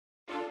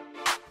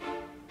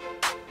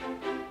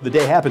The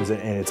day happens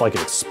and it's like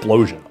an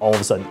explosion. All of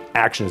a sudden,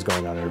 action is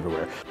going on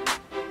everywhere.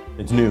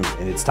 It's noon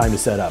and it's time to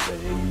set up,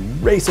 and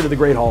you race into the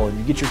Great Hall and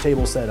you get your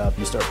table set up,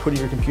 you start putting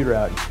your computer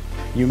out,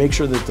 you make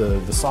sure that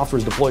the software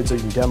is deployed so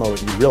you can demo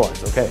it, and you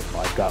realize, okay,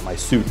 well, I've got my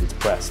suit, it's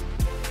pressed.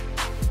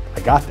 I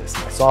got this,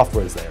 my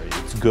software is there,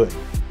 it's good.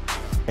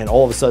 And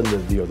all of a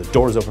sudden the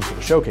doors open for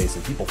the showcase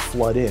and people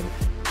flood in.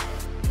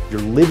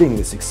 You're living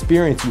this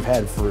experience you've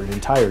had for an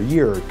entire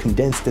year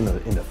condensed into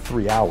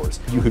 3 hours.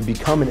 You could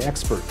become an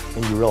expert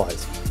and you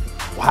realize,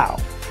 wow,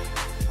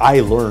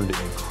 I learned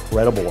an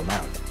incredible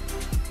amount.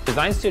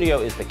 Design Studio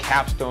is the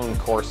capstone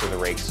course of the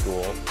Raikes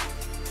School.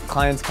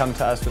 Clients come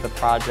to us with a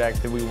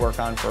project that we work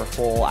on for a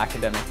full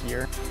academic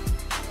year.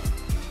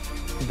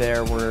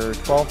 There were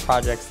 12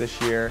 projects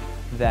this year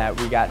that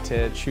we got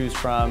to choose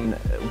from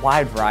a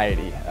wide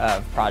variety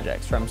of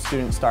projects, from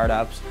student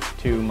startups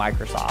to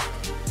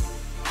Microsoft.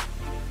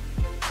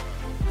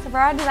 So for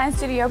our Design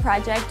Studio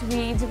project,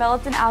 we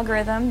developed an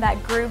algorithm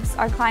that groups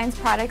our clients'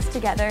 products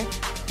together,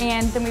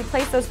 and then we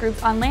place those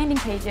groups on landing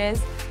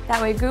pages. That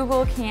way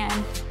Google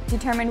can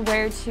determine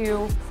where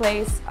to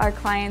place our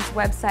client's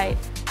website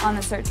on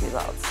the search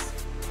results.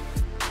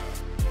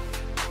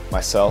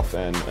 Myself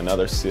and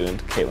another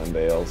student, Caitlin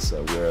Bales,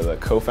 we are the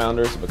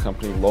co-founders of a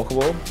company,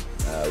 Locable.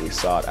 We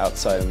sought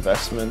outside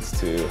investments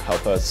to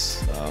help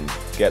us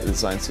get the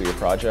Design Studio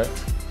project.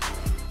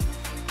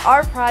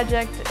 Our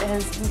project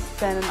has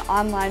been an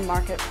online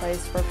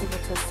marketplace for people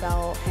to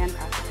sell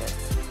handcrafted goods.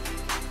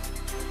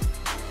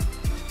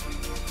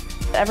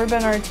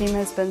 Everybody on our team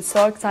has been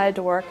so excited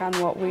to work on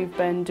what we've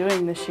been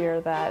doing this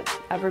year that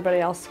everybody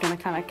else is going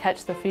to kind of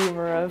catch the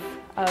fever of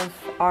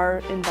our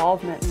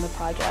involvement in the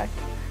project.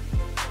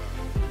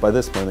 By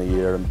this point of the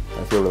year,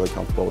 I feel really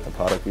comfortable with the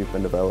product we've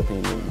been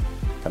developing and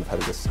kind of how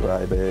to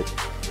describe it.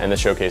 And the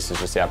showcase is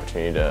just the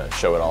opportunity to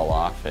show it all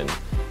off and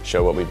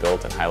show what we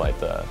built and highlight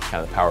the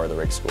kind of the power of the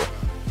Raikes School.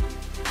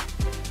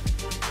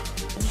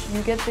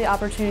 You get the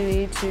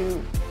opportunity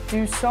to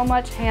do so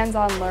much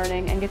hands-on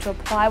learning and get to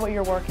apply what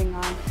you're working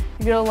on.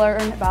 You get to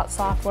learn about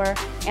software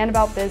and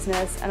about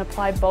business and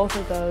apply both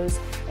of those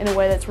in a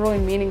way that's really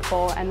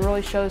meaningful and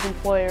really shows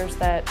employers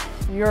that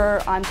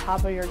you're on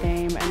top of your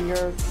game and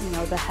you're,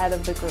 the head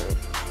of the group.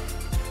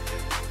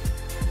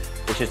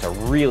 It's just a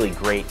really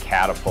great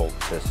catapult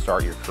to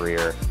start your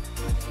career.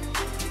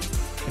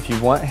 If you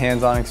want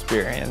hands-on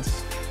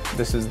experience,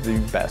 this is the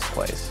best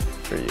place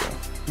for you.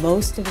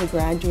 Most of the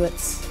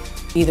graduates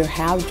either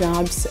have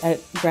jobs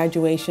at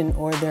graduation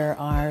or there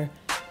are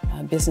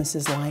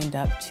businesses lined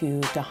up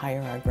to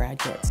hire our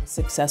graduates. The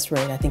success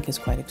rate, I think, is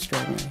quite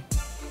extraordinary.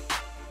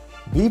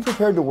 Be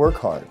prepared to work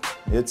hard.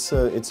 It's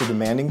a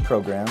demanding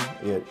program.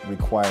 It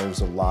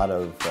requires a lot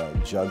of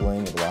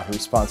juggling, a lot of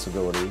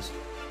responsibilities.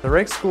 The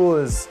Raikes School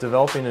is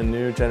developing a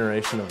new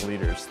generation of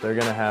leaders. They're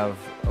going to have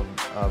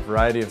a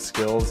variety of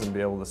skills and be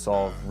able to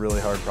solve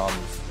really hard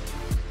problems.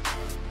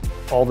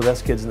 All the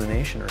best kids in the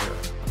nation are here.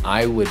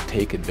 I would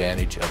take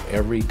advantage of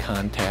every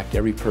contact,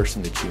 every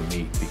person that you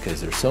meet,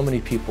 because there's so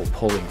many people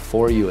pulling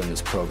for you in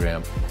this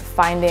program.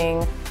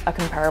 Finding a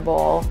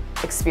comparable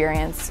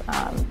experience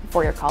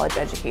for your college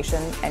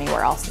education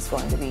anywhere else is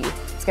going to be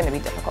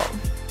difficult.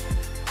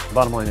 The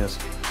bottom line is,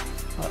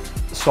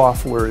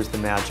 software is the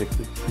magic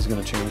that is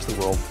going to change the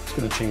world. It's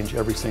going to change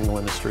every single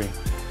industry.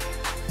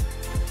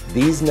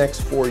 These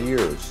next 4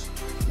 years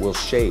will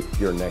shape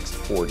your next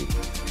 40.